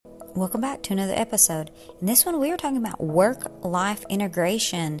Welcome back to another episode. In this one, we are talking about work-life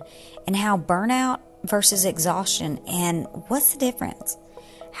integration and how burnout versus exhaustion and what's the difference.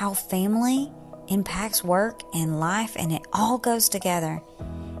 How family impacts work and life and it all goes together.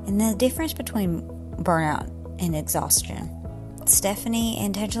 And the difference between burnout and exhaustion. Stefanie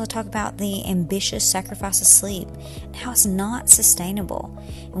and Tangela talk about the ambitious sacrifice of sleep and how it's not sustainable.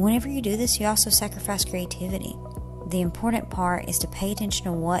 And whenever you do this, you also sacrifice creativity. The important part is to pay attention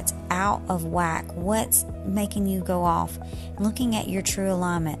to what's out of whack, what's making you go off, and looking at your true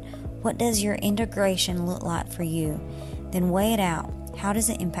alignment. What does your integration look like for you? Then weigh it out. How does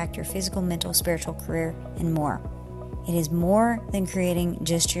it impact your physical, mental, spiritual, career, and more? It is more than creating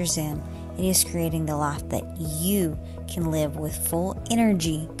just your zen. It is creating the life that you can live with full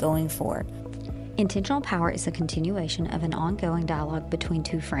energy going forward. Intentional Power is a continuation of an ongoing dialogue between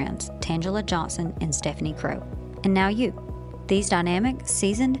two friends, Tangela Johnson and Stefanie Crow. And now you. These dynamic,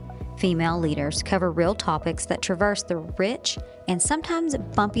 seasoned female leaders cover real topics that traverse the rich and sometimes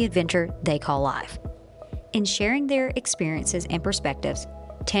bumpy adventure they call life. In sharing their experiences and perspectives,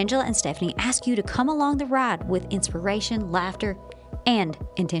 Tangela and Stefanie ask you to come along the ride with inspiration, laughter, and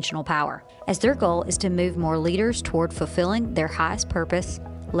intentional power, as their goal is to move more leaders toward fulfilling their highest purpose,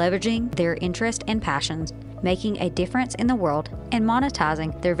 leveraging their interests and passions, making a difference in the world, and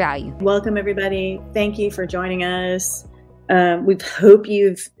monetizing their value. Welcome, everybody. Thank you for joining us. We hope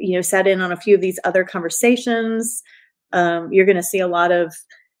you've sat in on a few of these other conversations. You're going to see a lot of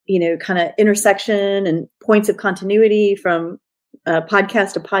kind of intersection and points of continuity from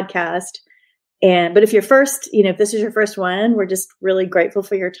podcast to podcast. But if you're if this is your first one, we're just really grateful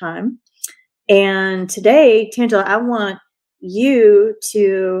for your time. And today, Tangela, I want you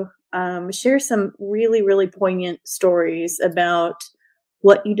to share some really, really poignant stories about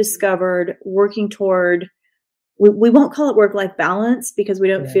what you discovered working toward. We won't call it work-life balance because we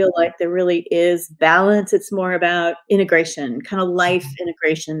don't feel like there really is balance. It's more about integration, kind of life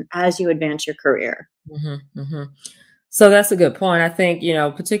integration as you advance your career. Mm-hmm, mm-hmm. So that's a good point. I think,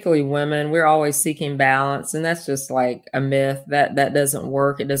 particularly women, we're always seeking balance, and that's just like a myth that doesn't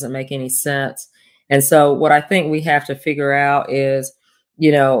work. It doesn't make any sense. And so what I think we have to figure out is,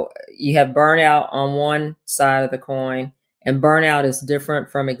 you have burnout on one side of the coin, and burnout is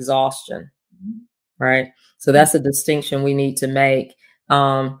different from exhaustion, right? So that's a distinction we need to make.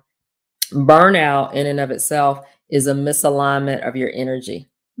 Burnout in and of itself is a misalignment of your energy.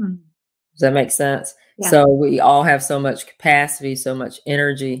 Mm-hmm. Does that make sense? Yeah. So we all have so much capacity, so much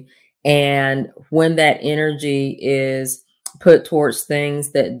energy. And when that energy is put towards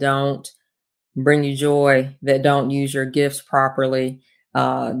things that don't bring you joy, that don't use your gifts properly,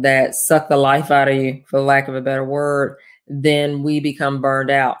 that suck the life out of you, for lack of a better word, then we become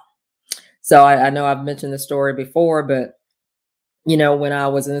burned out. So I know I've mentioned the story before, but, when I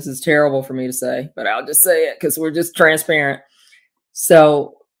was, and this is terrible for me to say, but I'll just say it because we're just transparent.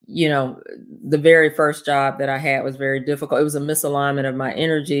 So, the very first job that I had was very difficult. It was a misalignment of my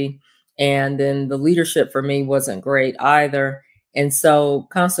energy. And then the leadership for me wasn't great either. And so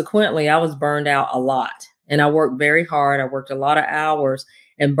consequently, I was burned out a lot. And I worked very hard. I worked a lot of hours,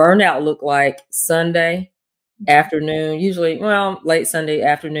 and burnout looked like Sunday afternoon, usually, late Sunday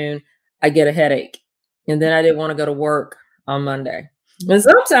afternoon, I get a headache. And then I didn't want to go to work on Monday. And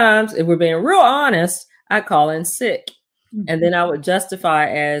sometimes, if we're being real honest, I call in sick. And then I would justify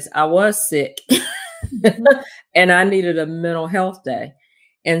as I was sick and I needed a mental health day.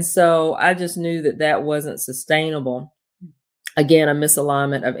 And so I just knew that wasn't sustainable. Again, a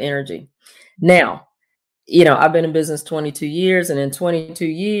misalignment of energy. Now, I've been in business 22 years, and in 22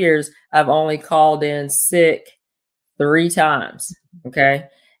 years, I've only called in sick 3 times. Okay.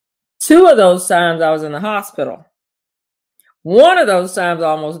 2 of those times I was in the hospital. 1 of those times I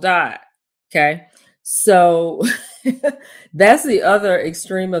almost died. Okay. So that's the other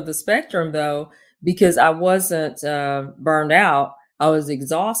extreme of the spectrum, though, because I wasn't burned out. I was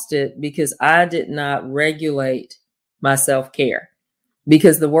exhausted because I did not regulate my self-care.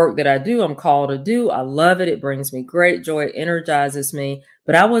 Because the work that I do, I'm called to do. I love it. It brings me great joy. It energizes me.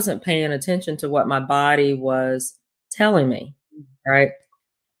 But I wasn't paying attention to what my body was telling me. Right.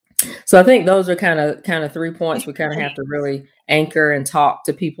 So I think those are kind of 3 points we kind of have to really anchor and talk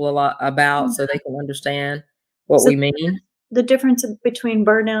to people a lot about so they can understand what we mean. The difference between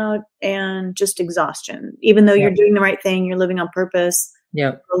burnout and just exhaustion, even though you're doing the right thing, you're living on purpose,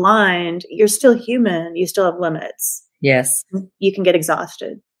 aligned, you're still human. You still have limits. Yes. You can get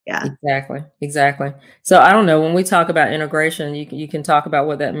exhausted. Yeah, exactly. So I don't know, when we talk about integration, you can talk about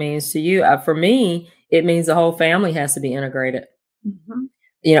what that means to you. For me, it means the whole family has to be integrated. Mm-hmm.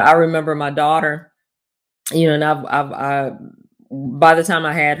 I remember my daughter, and I by the time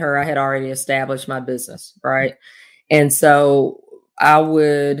I had her, I had already established my business, right? And so I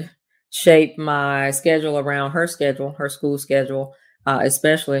would shape my schedule around her school schedule,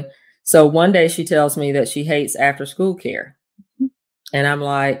 especially. So one day she tells me that she hates after school care. And I'm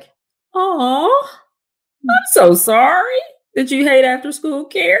like, oh, I'm so sorry that you hate after school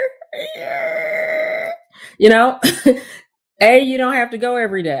care. You know, you don't have to go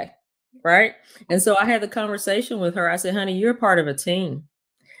every day. Right. And so I had the conversation with her. I said, honey, you're part of a team.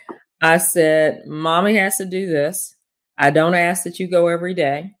 I said, mommy has to do this. I don't ask that you go every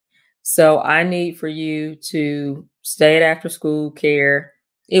day. So I need for you to stay at after school care.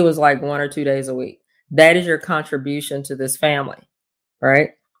 It was like 1 or 2 days a week. That is your contribution to this family,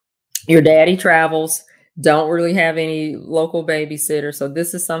 right? Your daddy travels, don't really have any local babysitter. So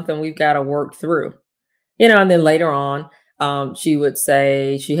this is something we've got to work through, and then later on, she would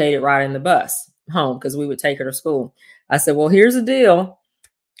say she hated riding the bus home because we would take her to school. I said, well, here's the deal.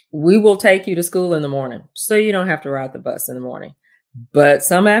 We will take you to school in the morning, so you don't have to ride the bus in the morning. But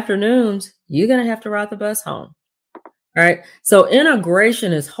some afternoons, you're going to have to ride the bus home. All right. So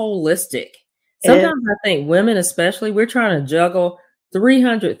integration is holistic. Sometimes I think women, especially, we're trying to juggle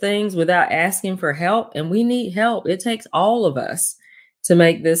 300 things without asking for help. And we need help. It takes all of us to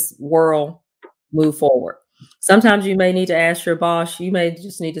make this world move forward. Sometimes you may need to ask your boss. You may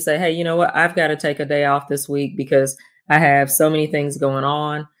just need to say, hey, you know what? I've got to take a day off this week because I have so many things going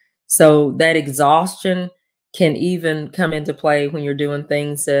on. So that exhaustion can even come into play when you're doing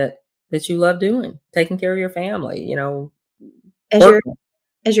things that you love doing, taking care of your family,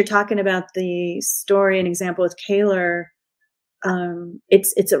 As you're talking about the story and example with Kaylor,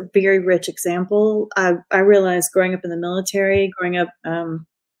 it's a very rich example. I realized growing up in the military,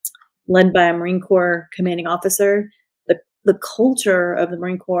 led by a Marine Corps commanding officer, the culture of the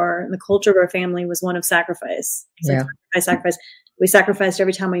Marine Corps and the culture of our family was one of sacrifice. Sacrifice. We sacrificed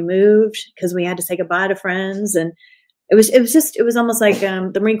every time we moved because we had to say goodbye to friends. And it was almost like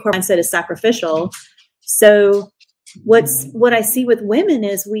the Marine Corps mindset is sacrificial. So what I see with women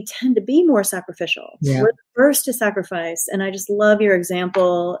is we tend to be more sacrificial. Yeah. We're the first to sacrifice. And I just love your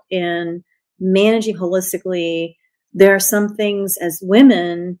example in managing holistically. There are some things as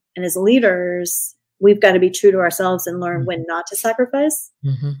women and as leaders, we've got to be true to ourselves and learn when not to sacrifice.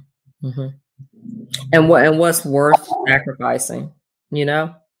 Mm-hmm. Mm-hmm. And what's worth sacrificing,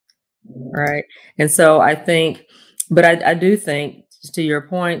 right? And so I think, but I do think, to your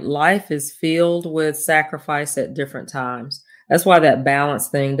point, life is filled with sacrifice at different times. That's why that balance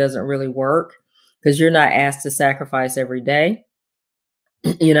thing doesn't really work, because you're not asked to sacrifice every day.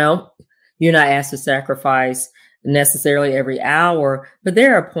 You're not asked to sacrifice necessarily every hour, but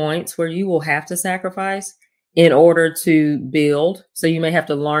there are points where you will have to sacrifice in order to build. So you may have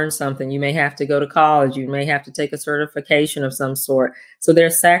to learn something. You may have to go to college. You may have to take a certification of some sort. So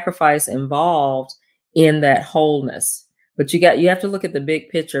there's sacrifice involved in that wholeness. But you have to look at the big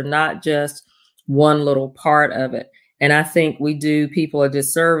picture, not just one little part of it. And I think we do people a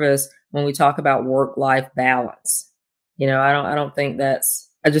disservice when we talk about work-life balance. I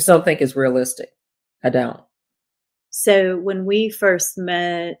just don't think it's realistic. I don't. So when we first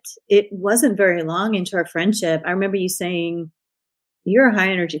met, it wasn't very long into our friendship. I remember you saying, you're a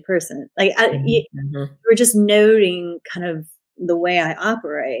high energy person. Like you were just noting kind of the way I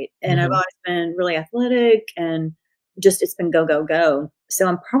operate. And I've always been really athletic and just, it's been go, go, go. So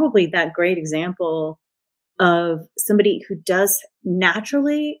I'm probably that great example of somebody who does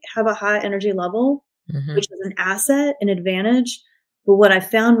naturally have a high energy level, which is an asset, an advantage. But what I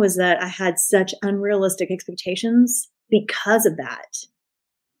found was that I had such unrealistic expectations because of that.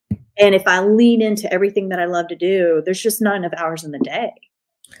 And if I lean into everything that I love to do, there's just not enough hours in the day.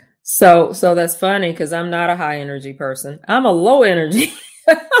 So that's funny because I'm not a high energy person. I'm a low energy.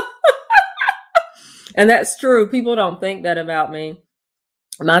 And that's true. People don't think that about me.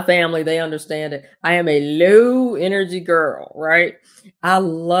 My family, they understand it. I am a low energy girl, right? I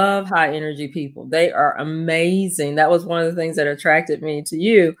love high energy people. They are amazing. That was one of the things that attracted me to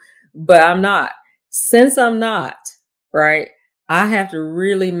you, but I'm not. Since I'm not, right, I have to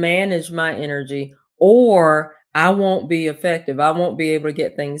really manage my energy or I won't be effective. I won't be able to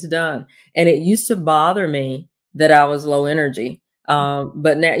get things done. And it used to bother me that I was low energy.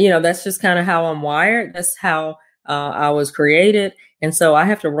 But now, that's just kind of how I'm wired. That's how I was created. And so I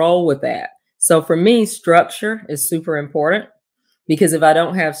have to roll with that. So for me, structure is super important because if I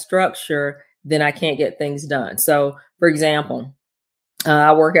don't have structure, then I can't get things done. So for example,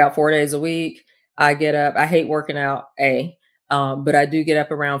 I work out 4 days a week. I get up. I hate working out, but I do get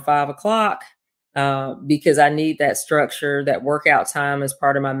up around 5 o'clock because I need that structure. That workout time is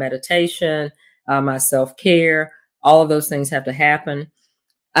part of my meditation, my self-care. all of those things have to happen.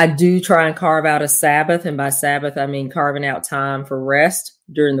 I do try and carve out a Sabbath. And by Sabbath, I mean carving out time for rest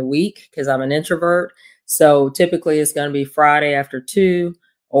during the week because I'm an introvert. So typically it's going to be Friday after 2,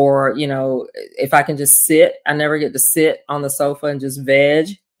 or, if I can just sit. I never get to sit on the sofa and just veg,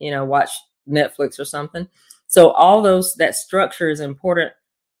 watch Netflix or something. So all that structure is important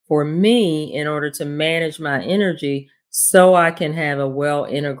for me in order to manage my energy so I can have a well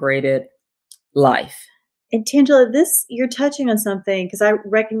integrated life. And Tangela, you're touching on something, because I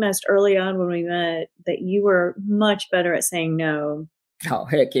recognized early on when we met that you were much better at saying no. Oh,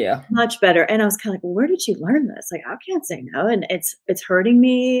 heck yeah. Much better. And I was kind of like, well, where did you learn this? Like, I can't say no. And it's hurting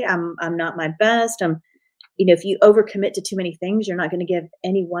me. I'm not my best. If you overcommit to too many things, you're not going to give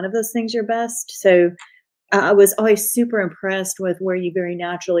any one of those things your best. So I was always super impressed with where you very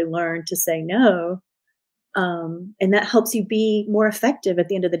naturally learned to say no. And that helps you be more effective at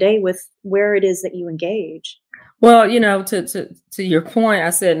the end of the day with where it is that you engage. Well, to your point, I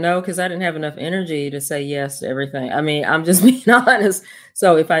said no because I didn't have enough energy to say yes to everything. I mean, I'm just being honest.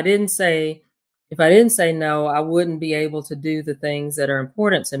 So if I didn't say no, I wouldn't be able to do the things that are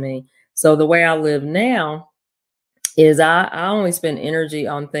important to me. So the way I live now is I only spend energy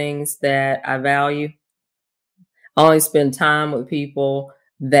on things that I value. I only spend time with people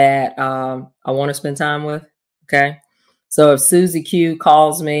that I want to spend time with. Okay. So if Susie Q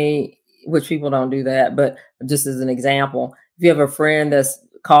calls me, which people don't do that, but just as an example, if you have a friend that's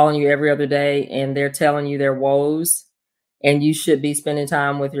calling you every other day and they're telling you their woes, and you should be spending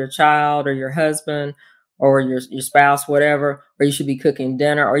time with your child or your husband or your spouse, whatever, or you should be cooking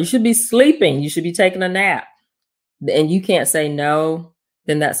dinner, or you should be sleeping, you should be taking a nap, and you can't say no,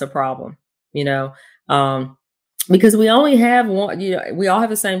 then that's a problem, because we only have one, we all have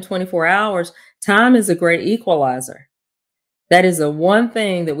the same 24 hours. Time is a great equalizer. That is the one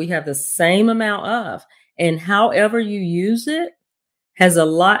thing that we have the same amount of. And however you use it has a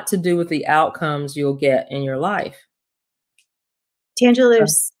lot to do with the outcomes you'll get in your life. Tangela,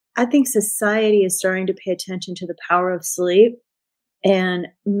 I think society is starting to pay attention to the power of sleep. And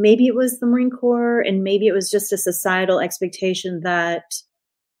maybe it was the Marine Corps, and maybe it was just a societal expectation that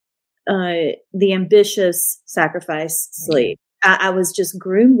the ambitious sacrifice sleep. I was just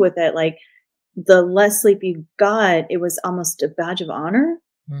groomed with it. Like, the less sleep you got, it was almost a badge of honor.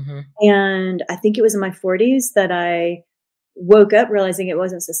 Mm-hmm. And I think it was in my 40s that I woke up realizing it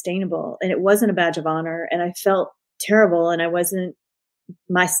wasn't sustainable, and it wasn't a badge of honor. And I felt terrible, and I wasn't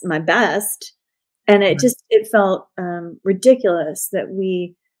my best. And it felt ridiculous that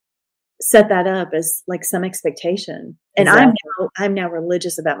we set that up as like some expectation. And exactly. I'm now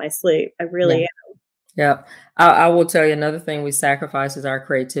religious about my sleep. I really am. Yeah. I will tell you another thing we sacrifice is our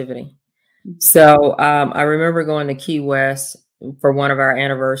creativity. Mm-hmm. So I remember going to Key West for one of our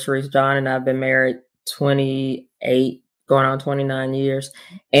anniversaries. John and I have been married 28, going on 29 years,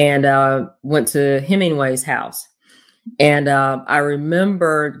 and went to Hemingway's house. And I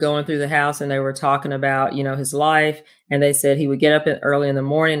remember going through the house, and they were talking about, his life. And they said he would get up early in the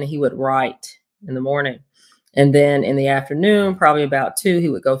morning and he would write in the morning. And then in the afternoon, probably about 2, he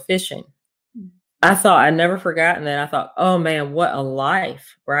would go fishing. I'd never forgotten that. I thought, oh man, what a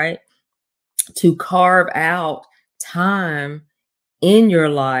life, right? To carve out time in your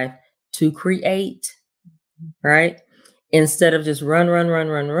life to create, right? Instead of just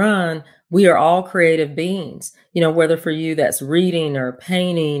run. We are all creative beings, whether for you that's reading or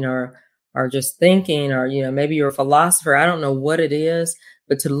painting or just thinking, or, maybe you're a philosopher. I don't know what it is,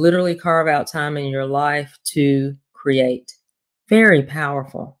 but to literally carve out time in your life to create. Very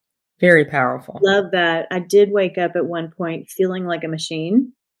powerful. Very powerful. Love that. I did wake up at one point feeling like a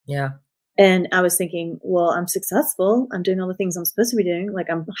machine. Yeah. And I was thinking, well, I'm successful. I'm doing all the things I'm supposed to be doing. Like,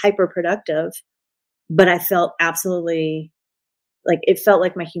 I'm hyper productive, but I felt absolutely like it felt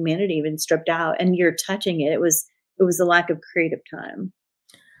like my humanity had been stripped out. And you're touching it. It was a lack of creative time.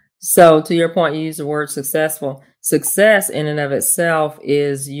 So to your point, you use the word successful. Success in and of itself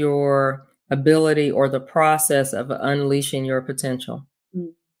is your ability or the process of unleashing your potential.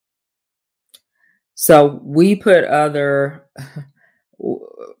 Mm-hmm. So we put other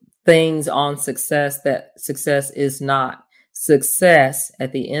things on success that success is not. Success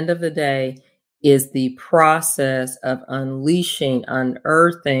at the end of the day is the process of unleashing,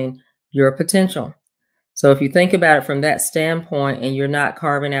 unearthing your potential. So if you think about it from that standpoint, and you're not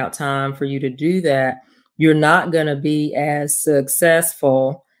carving out time for you to do that, you're not going to be as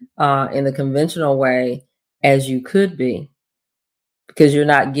successful in the conventional way as you could be, because you're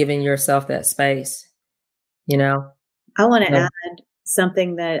not giving yourself that space, I want to add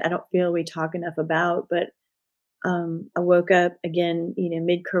something that I don't feel we talk enough about, but I woke up again,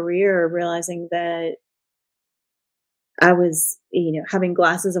 mid-career, realizing that I was, having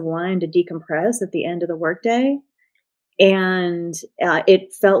glasses of wine to decompress at the end of the workday. And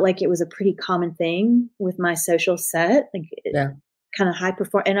it felt like it was a pretty common thing with my social set, like kind of high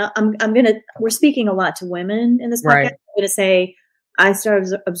perform. And we're speaking a lot to women in this podcast. Right. I'm going to say, I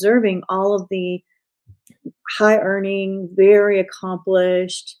started observing all of the high earning, very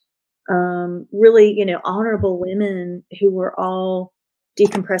accomplished, really, honorable women who were all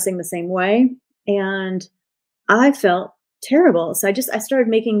decompressing the same way. And I felt terrible. So I started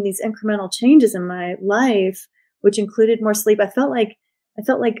making these incremental changes in my life, which included more sleep. I felt like,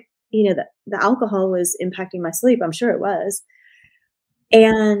 the alcohol was impacting my sleep. I'm sure it was.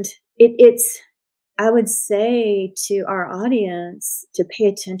 And I would say to our audience to pay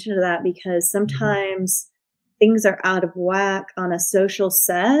attention to that, because sometimes things are out of whack on a social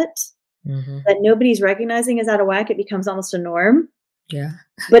set that nobody's recognizing is out of whack. It becomes almost a norm. Yeah.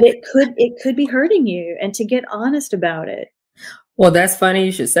 But it could be hurting you, and to get honest about it. Well, that's funny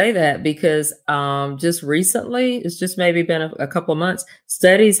you should say that, because just recently, it's just maybe been a couple of months,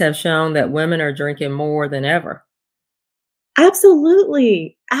 studies have shown that women are drinking more than ever.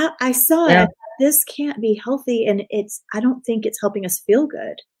 Absolutely. I saw it. This can't be healthy. And I don't think it's helping us feel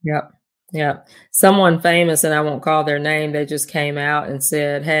good. Yep. Yeah. Someone famous, and I won't call their name, they just came out and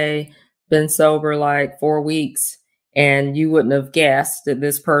said, hey, been sober like 4 weeks. And you wouldn't have guessed that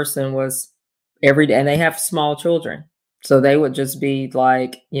this person was every day, and they have small children. So they would just be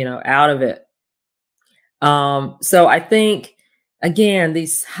like, out of it. So I think, again,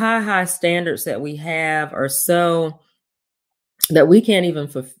 these high standards that we have are so that we can't even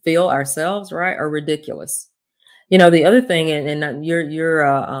fulfill ourselves, right, are ridiculous. The other thing, and you're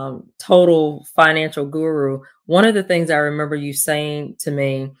a total financial guru. One of the things I remember you saying to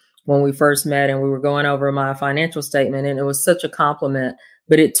me when we first met and we were going over my financial statement, and it was such a compliment,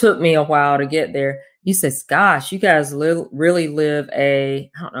 but it took me a while to get there. You said, gosh, you guys really live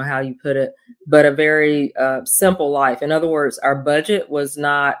I don't know how you put it, but a very simple life. In other words, our budget was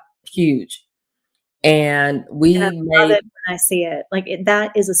not huge. And I love it when I see it. Like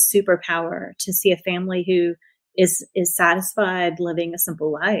that is a superpower, to see a family who is satisfied living a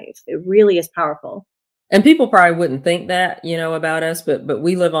simple life. It really is powerful. And people probably wouldn't think that, about us, but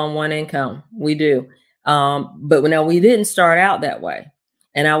we live on one income. We do. But now we didn't start out that way.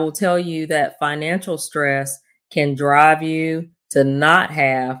 And I will tell you that financial stress can drive you to not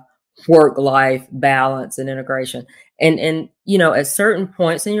have work-life balance and integration. And at certain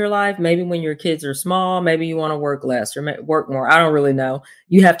points in your life, maybe when your kids are small, maybe you want to work less or work more. I don't really know.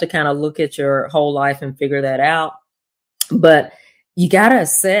 You have to kind of look at your whole life and figure that out. But you got to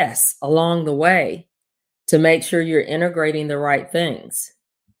assess along the way to make sure you're integrating the right things.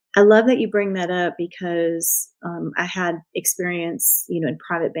 I love that you bring that up, because I had experience, in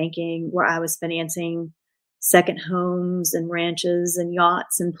private banking where I was financing second homes and ranches and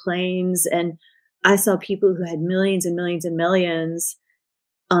yachts and planes. And I saw people who had millions and millions and millions,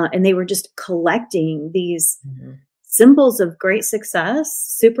 and they were just collecting these symbols of great success,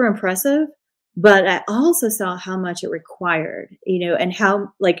 super impressive. But I also saw how much it required, and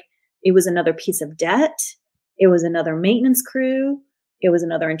how it was another piece of debt. It was another maintenance crew. It was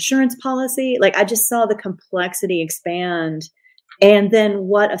another insurance policy. I just saw the complexity expand, and then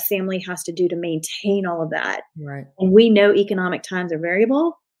what a family has to do to maintain all of that. Right. And we know economic times are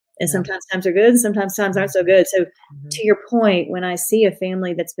variable, and sometimes times are good, and sometimes times aren't so good. So to your point, when I see a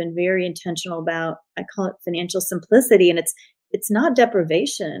family that's been very intentional about, I call it financial simplicity, and it's not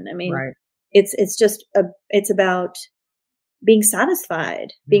deprivation. I mean, it's just it's about being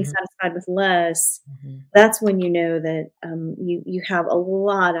satisfied with less. That's when you know that you have a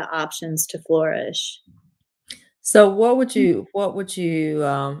lot of options to flourish. So what would you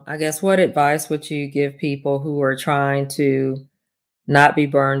I guess, what advice would you give people who are trying to not be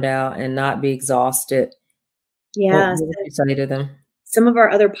burned out and not be exhausted? Yeah. What would you say to them? Some of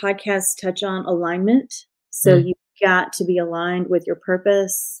our other podcasts touch on alignment. So you've got to be aligned with your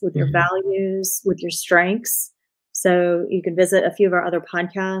purpose, with your values, with your strengths. So you can visit a few of our other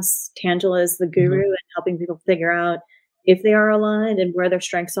podcasts. Tangela is the guru in helping people figure out if they are aligned and where their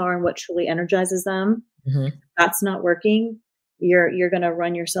strengths are and what truly energizes them. If that's not working, you're going to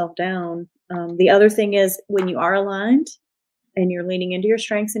run yourself down. The other thing is, when you are aligned and you're leaning into your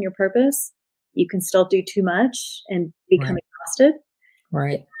strengths and your purpose, you can still do too much and become exhausted.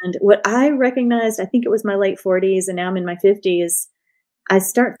 Right. And what I recognized, I think it was my late 40s, and now I'm in my 50s, I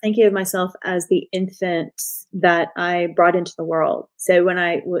start thinking of myself as the infant that I brought into the world. So when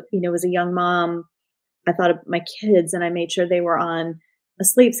I was a young mom, I thought of my kids, and I made sure they were on a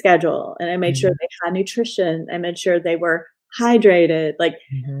sleep schedule, and I made sure they had nutrition. I made sure they were hydrated.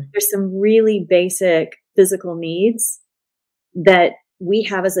 There's some really basic physical needs that we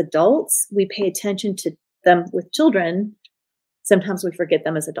have as adults, we pay attention to them with children. Sometimes we forget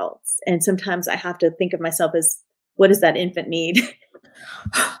them as adults. And sometimes I have to think of myself as, what does that infant need?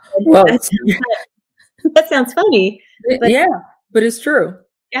 Well, that sounds funny. But yeah, but it's true.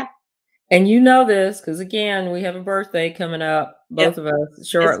 Yeah. And you know this, because again, we have a birthday coming up, both of us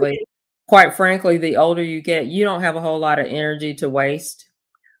shortly. Yes, quite frankly, the older you get, you don't have a whole lot of energy to waste.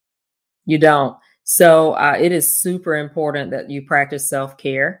 You don't. So it is super important that you practice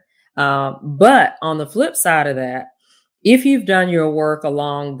self-care. But on the flip side of that, if you've done your work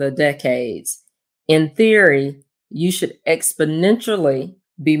along the decades, in theory, you should exponentially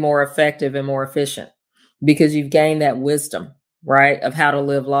be more effective and more efficient because you've gained that wisdom, right, of how to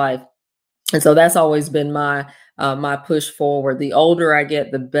live life. And so that's always been my push forward. The older I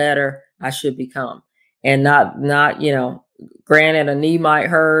get, the better I should become, and not granted, a knee might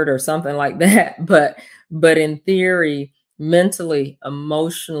hurt or something like that, but in theory, mentally,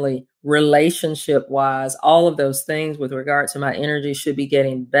 emotionally, relationship wise, all of those things with regard to my energy should be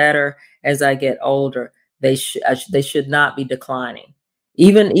getting better as I get older. They should not be declining.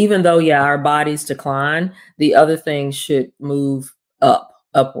 Even though, our bodies decline, the other things should move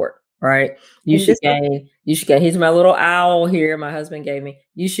upward. Right. You should gain, here's my little owl here. My husband gave me,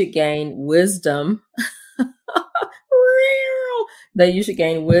 you should gain wisdom. That you should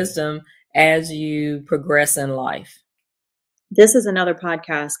gain wisdom as you progress in life. This is another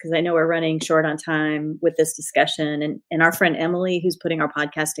podcast because I know we're running short on time with this discussion, and our friend Emily, who's putting our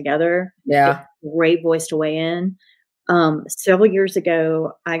podcast together, great voice to weigh in. Several years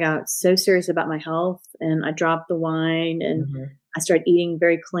ago, I got so serious about my health, and I dropped the wine, and I started eating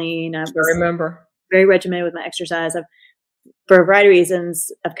very clean. I remember very regimented with my exercise. For a variety of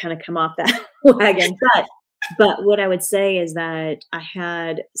reasons, I've kind of come off that wagon. But what I would say is that I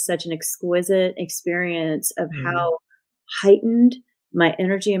had such an exquisite experience of how heightened my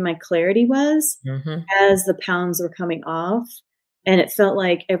energy and my clarity was as the pounds were coming off. And it felt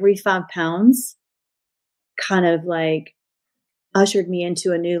like every 5 pounds kind of like ushered me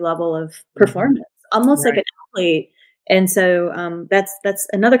into a new level of performance, almost like an athlete. And so that's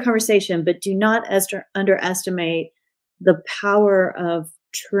another conversation, but do not underestimate the power of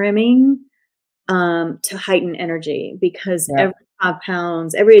trimming to heighten energy, because every 5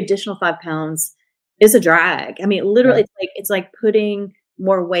 pounds, every additional 5 pounds is a drag. I mean, literally, it's like putting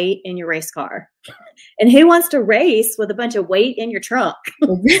more weight in your race car. And who wants to race with a bunch of weight in your trunk?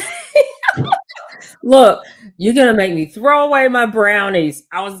 Look, you're going to make me throw away my brownies.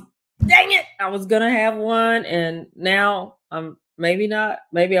 Dang it. I was going to have one, and now maybe not.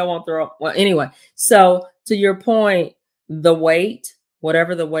 Maybe I won't throw up. Well, anyway, so to your point, the weight,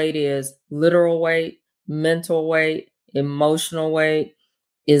 whatever the weight is, literal weight, mental weight, emotional weight,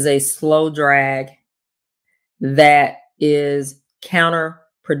 is a slow drag that is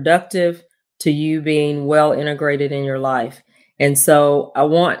counterproductive to you being well integrated in your life. And so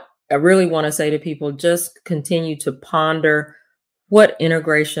I really want to say to people, just continue to ponder what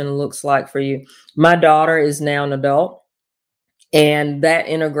integration looks like for you. My daughter is now an adult, and that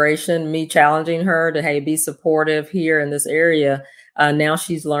integration, me challenging her to, hey, be supportive here in this area. Now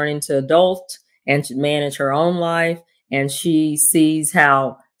she's learning to adult and to manage her own life. And she sees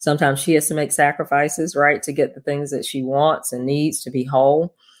how sometimes she has to make sacrifices, right, to get the things that she wants and needs to be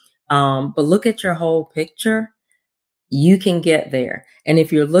whole. But look at your whole picture. You can get there. And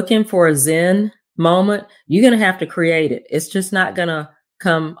if you're looking for a Zen moment, you're going to have to create it. It's just not going to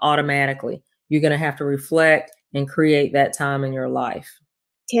come automatically. You're going to have to reflect and create that time in your life.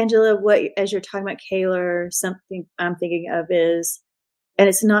 Tangela, as you're talking about Kaler, something I'm thinking of is, and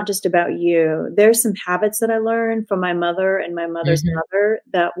it's not just about you, there's some habits that I learned from my mother and my mother's mother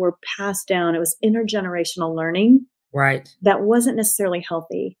that were passed down. It was intergenerational learning. Right. That wasn't necessarily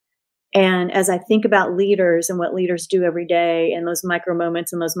healthy. And as I think about leaders and what leaders do every day and those micro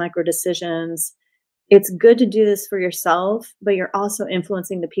moments and those micro decisions, it's good to do this for yourself, but you're also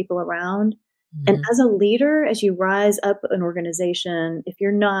influencing the people around. And as a leader, as you rise up an organization, if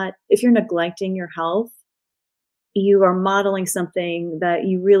you're neglecting your health, you are modeling something that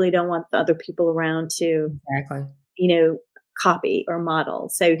you really don't want the other people around to, copy or model.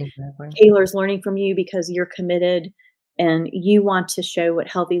 So Kaler's learning from you because you're committed and you want to show what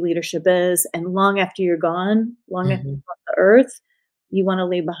healthy leadership is. And long after you're gone, long after you're off the earth, you want to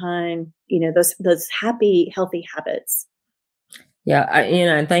leave behind, those happy, healthy habits. Yeah.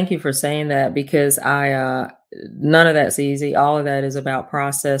 And thank you for saying that, because none of that's easy. All of that is about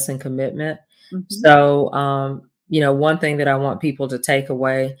process and commitment. So, one thing that I want people to take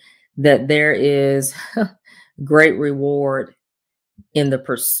away, that there is great reward in the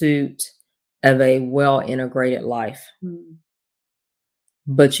pursuit of a well-integrated life.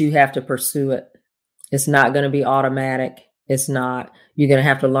 but you have to pursue it. It's not going to be automatic. It's not. You're going to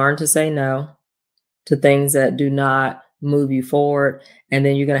have to learn to say no to things that do not move you forward. And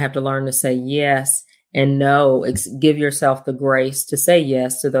then you're going to have to learn to say yes and no. Give yourself the grace to say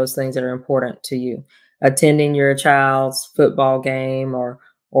yes to those things that are important to you. Attending your child's football game or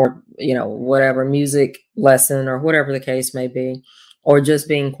whatever, music lesson or whatever the case may be, or just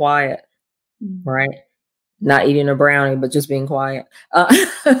being quiet, right? Not eating a brownie, but just being quiet.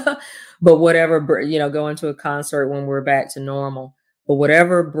 But whatever, going to a concert when we're back to normal. But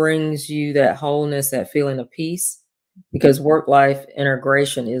whatever brings you that wholeness, that feeling of peace, because work-life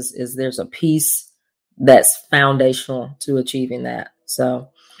integration is there's a peace that's foundational to achieving that. So,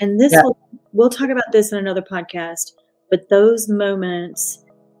 and we'll talk about this in another podcast, but those moments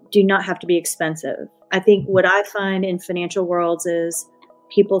do not have to be expensive. I think what I find in financial worlds is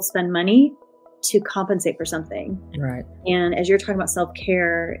people spend money to compensate for something. Right. And as you're talking about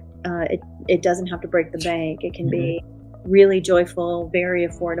self-care, it doesn't have to break the bank. It can be really joyful, very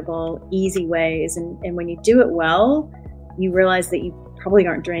affordable, easy ways. And when you do it well, you realize that you probably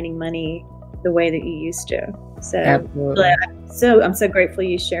aren't draining money the way that you used to. So, I'm so grateful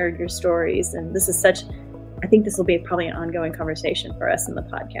you shared your stories. And I think this will be probably an ongoing conversation for us in the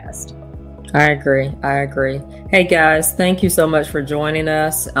podcast. I agree. Hey guys, thank you so much for joining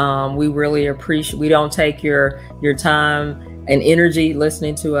us. We really appreciate, we don't take your time and energy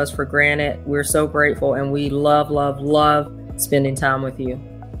listening to us for granted. We're so grateful, and we love spending time with you.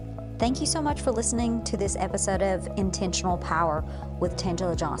 Thank you so much for listening to this episode of Intentional Power with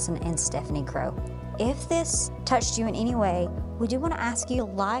Tangela Johnson and Stefanie Crow. If this touched you in any way, we do want to ask you to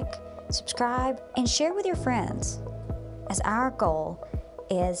like, subscribe, and share with your friends, as our goal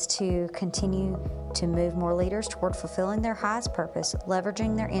is to continue to move more leaders toward fulfilling their highest purpose,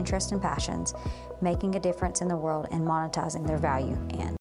 leveraging their interests and passions, making a difference in the world, and monetizing their value and